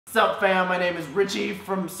What's up, fam? My name is Richie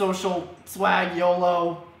from Social Swag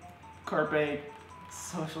YOLO Carpe.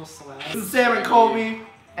 Social Swag. This is Sam and Colby,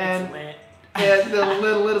 and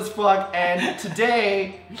they're lit as fuck. And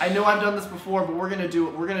today, I know I've done this before, but we're gonna do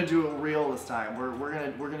it real this time. We're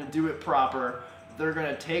gonna do it proper. They're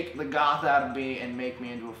gonna take the goth out of me and make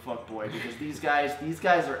me into a fuckboy because these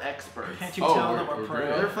guys are experts. Can't you tell that we're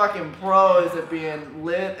pros? They're fucking pros at being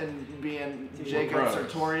lit and being Jacob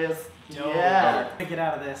Sartorius. Yeah. Get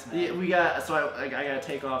out of this, man. Yeah, we got. So I gotta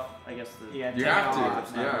take off. I guess the. Yeah, you have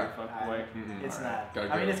to. Yeah. Fuckboy. It's not.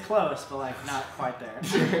 Gotta I mean, go. it's close, but like not quite there.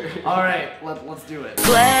 All right, let's do it.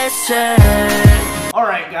 All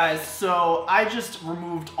right, guys. So I just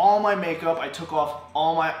removed all my makeup. I took off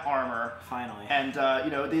all my armor. Finally. And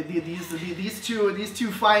you know, these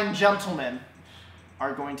two fine gentlemen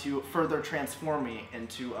are going to further transform me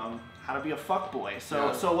into how to be a fuckboy.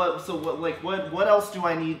 So what else do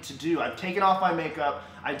I need to do? I've taken off my makeup.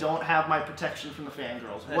 I don't have my protection from the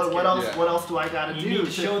fangirls. What else do I gotta do? You need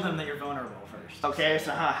to show them that you're vulnerable first. Okay,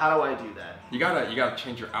 so how do I do that? You gotta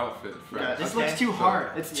change your outfit first. This looks too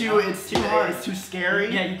hard. It's too hard. It's too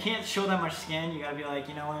scary. Yeah, you can't show that much skin. You gotta be like,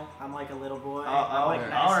 you know what? I'm like a little boy. All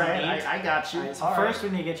right, I got you. Right, so first we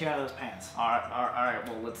need to get you out of those pants. All right.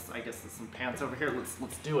 Well, I guess there's some pants over here.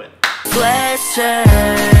 Let's do it.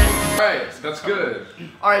 Right, that's good.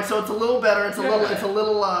 All right, so it's a little better. It's a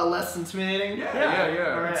little less intimidating.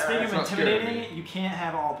 Yeah. All right, speaking of intimidating, you can't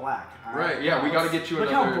have all black. Right, yeah, we gotta get you Look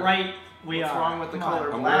another. how bright we What's are. wrong with the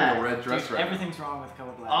color I'm black? wearing a red dress Dude, right now. everything's wrong with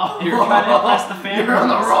color black. Oh, You're trying to impress the fans. You're on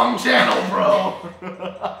the wrong channel, bro.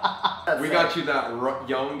 We got you that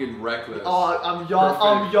young and reckless. Oh, I'm young. Perfect.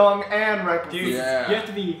 I'm young and reckless. Dude, Yeah. you have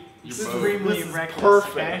to be extremely This is reckless.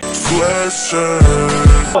 perfect. Okay?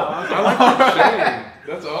 I like the chain.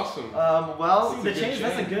 That's awesome. Well, The change,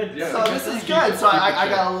 that's a good. Yeah. so this is good. So I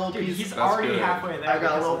got a little Dude, piece. he's That's already good. halfway there. I got a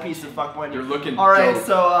because little of piece that of fuckboy. You're looking. All right, dope.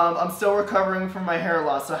 so I'm still recovering from my hair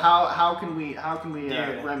loss. So how can we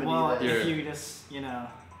Dude, remedy well, this? if you just, you know,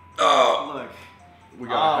 Oh, look. we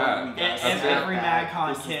got a hat. It's That's every it.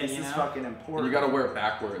 MagCon This kid, is you know? fucking And important. you gotta wear it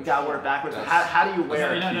backwards. You gotta wear it backwards. That's- How do you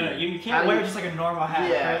wear it? No, you How can't do wear you- it just like a normal hat,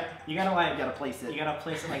 Yeah. right? You gotta like, You gotta place it. you gotta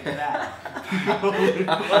place it like that.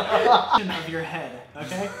 of your head,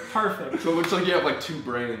 okay? Perfect. So it looks like you have like two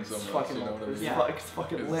brains It's almost. fucking, You know what I mean? Yeah. it's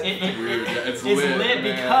fucking It's- lit. It's weird. Yeah, it's It's lit, man.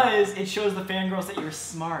 because it shows the fangirls that you're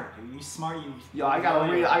smart. You smart, you. Yo, I got a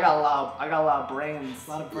lot of brains.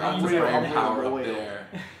 A lot of Lots brains. of real, brain I'm power real up loyal. there.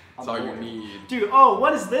 That's all you need. Dude, oh,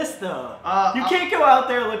 what is this though? You can't go out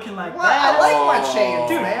there looking like What? that. I like my chains,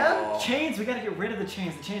 Dude, man. Chains, we gotta get rid of the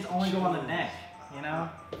chains. The chains only go on the neck, you know?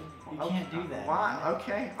 You can't do that. Why?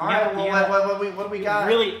 Okay. All You right. gotta- Well, you gotta- what do we got?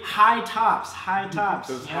 Really high tops.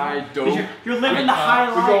 Those you know? high 'Cause dope. You're living the high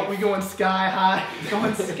life. We going sky high.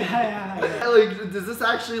 Going sky high. Like, is this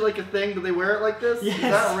actually like a thing? Do they wear it like this? Yes. Is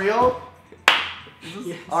that real?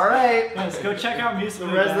 Yes. All right. Yes, go check out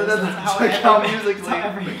Musical.ly. The rest of guys. them, That's how check out every- Musical.ly. that's how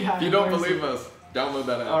every guy If you don't wears believe it. us, download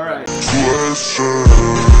that app. All right.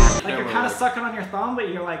 Like you're kind of sucking on your thumb, but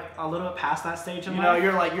you're like a little bit past that stage in You know,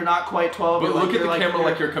 life. you're not quite 12. But you're look like, at the you're camera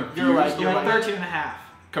like you're confused. You're like, You're like 13 and a half.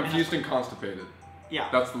 Confused and constipated. Yeah.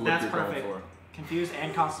 That's the look That's you're perfect. going for. Confused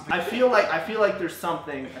and constipated. I feel like there's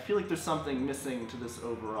something missing to this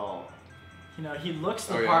overall. You know, he looks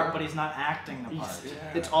the Oh, yeah. part, but he's not acting the part.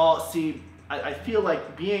 It's all, see, I feel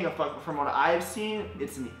like being a fuck, from what I've seen,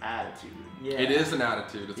 it's in the attitude. Yeah. It is an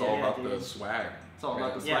attitude. It's all Yeah, about the dude. swag. It's all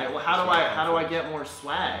about the Yeah. swag. Well, how do I get more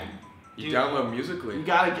swag? You Dude. download Musical.ly. You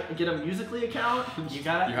gotta get a Musical.ly account? You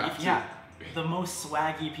gotta, You have to. yeah. The most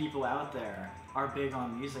swaggy people out there are big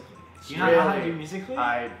on Musical.ly. Do you not know how to do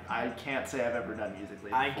Musical.ly? I can't say I've ever done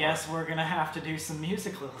Musical.ly I before. guess we're gonna have to do some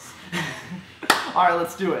musicals. Alright,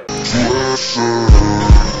 let's do it.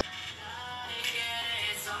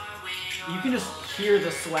 You can just hear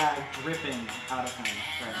the swag dripping out of him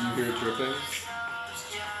right You hear it dripping?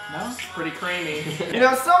 now. No? Pretty creamy. You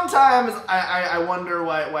know, sometimes I wonder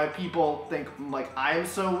why people think like I'm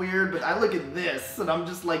so weird, but I look at this and I'm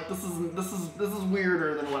just like, this is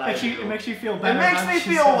weirder than what I do. It makes you feel It better. makes me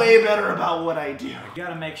feel way better about what I do. You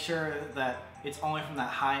gotta make sure that it's only from that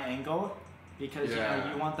high angle because you know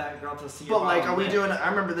you want that girl to see. But your like, bottom are we lip. doing it? I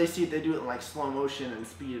remember they do it in like slow motion and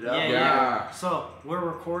speed it up. Yeah, Yeah. So we're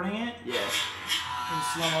recording it Yeah. in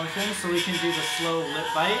slow motion, so we can do the slow lip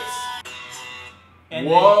bites. And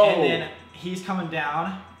Whoa. Then, and then he's coming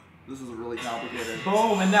down. This is really complicated.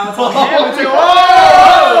 Boom, and now it's on him. It's like,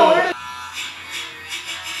 Whoa! whoa!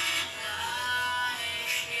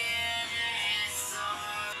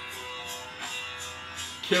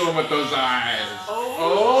 Kill him with those eyes.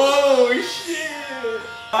 Oh shit!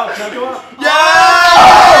 Up, now go up. Yeah!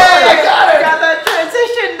 I got it! Got that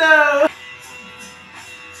transition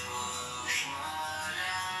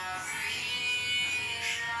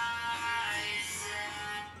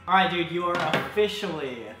Alright, dude, you are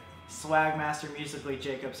officially Swagmaster Musically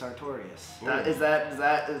Jacob Sartorius. Is that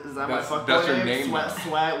my fuckboy that's your name? name now.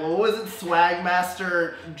 Swag. What was it?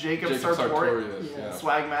 Swagmaster Jacob Sartorius. Yeah.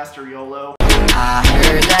 Swagmaster YOLO. I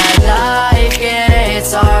heard that life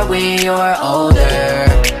gets hard when you're older,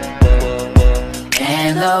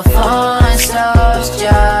 and the fun stuff's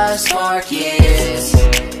just for kids.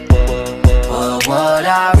 But what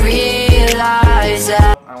I realize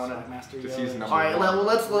that I want to. Just use number All right, one.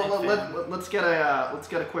 let's get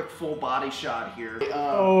a quick full body shot here.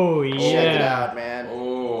 Oh yeah. Check it out, man.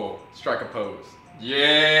 Oh, strike a pose.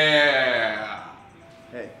 Yeah.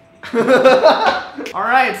 Hey. All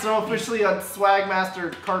right, so officially on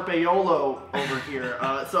Swagmaster Carpe YOLO over here.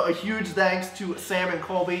 So a huge thanks to Sam and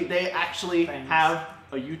Colby. They actually have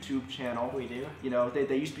a YouTube channel. We do. You know,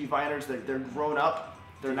 they used to be Viners. They're grown up.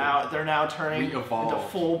 They're now turning into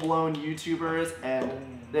full-blown YouTubers, and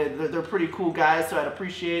they're pretty cool guys. So I'd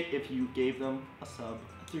appreciate if you gave them a sub.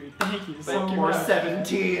 Dude, thank you so much. Or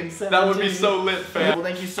 17. That would be so lit, fam. Well,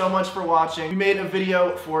 thank you so much for watching. We made a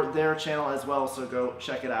video for their channel as well, so go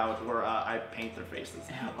check it out where I paint their faces.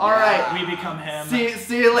 All right, we become him.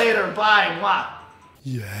 See you later. Bye. Mwah.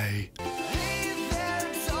 Yay.